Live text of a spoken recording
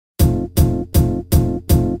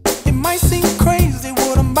might seem crazy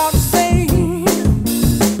what I'm about to say.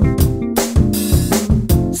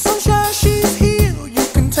 Sunshine, she's here, you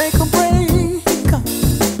can take a break.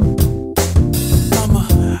 I'm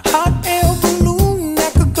a hot air balloon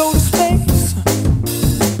that could go to space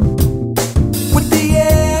with the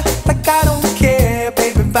air, like I don't care,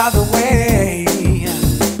 baby, by the way.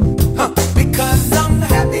 Because I'm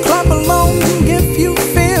happy. Clap along if you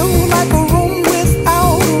feel like a room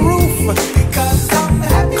without a roof. Because I'm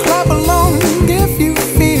happy. Clap along if you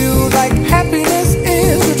feel like happiness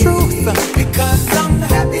is the truth. Because I'm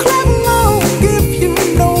happy. Clap along if you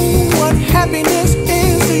know what happiness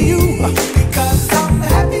is to you. Because I'm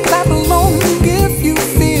happy. Clap along if you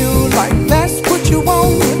feel like that's what you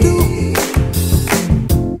want to do.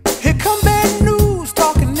 Here come bad news,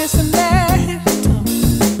 talking this and that.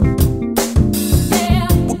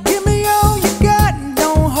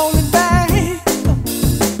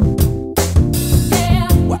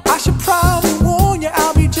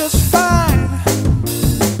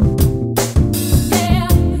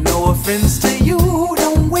 To you,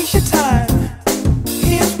 don't waste your time.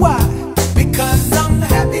 Here's why. Because I'm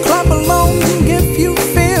happy. Clap along if you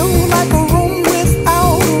feel like a room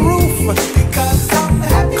without a roof. Because I'm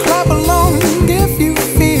happy. Clap along if you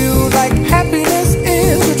feel like happiness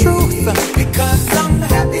is the truth. Because I'm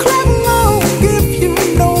happy. Clap along if you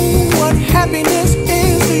know what happiness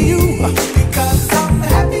is to you. Because I'm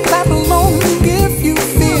happy. Clap along if you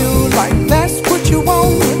feel like that's what you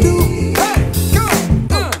want to do.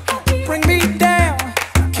 Bring me down,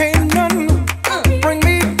 can't none bring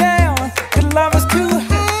me down. Your love is too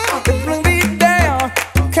high to bring me down.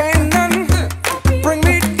 Can't none bring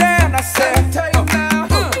me down. I said,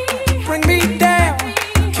 bring me down,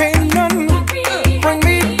 can't none bring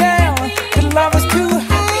me down. Your love is too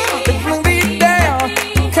high to bring me down.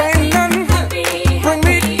 Can't none bring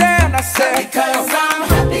me down. I said, because I'm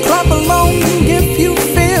happy. Clap along if you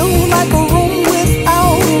feel like a room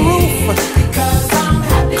without a roof. Because I'm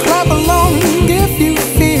happy. Clap along if you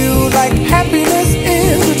feel like happiness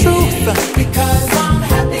is the truth. Because I'm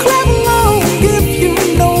happy. Clap along if you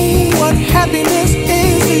know what happiness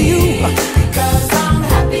is to you. Because I'm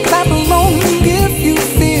happy. Clap along if you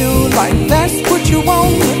feel like that's what you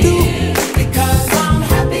want to do. Because I'm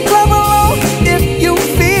happy. Clap along if you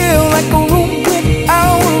feel like a room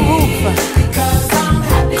without a roof. Because I'm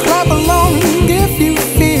happy. Clap along if you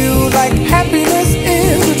feel like happiness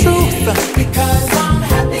is the truth. Because I'm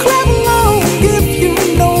happy. Clap along if you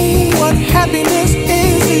know what happiness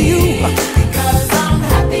is to you. Because I'm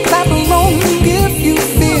happy. Clap along if you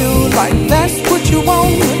feel like that's what you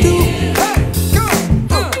want to do.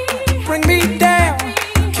 Bring me down,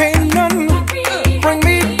 can't none bring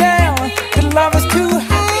me down. Your love is too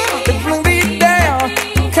high to bring me down.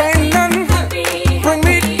 Can't none bring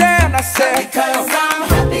me down. I said, because I'm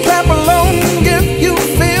happy.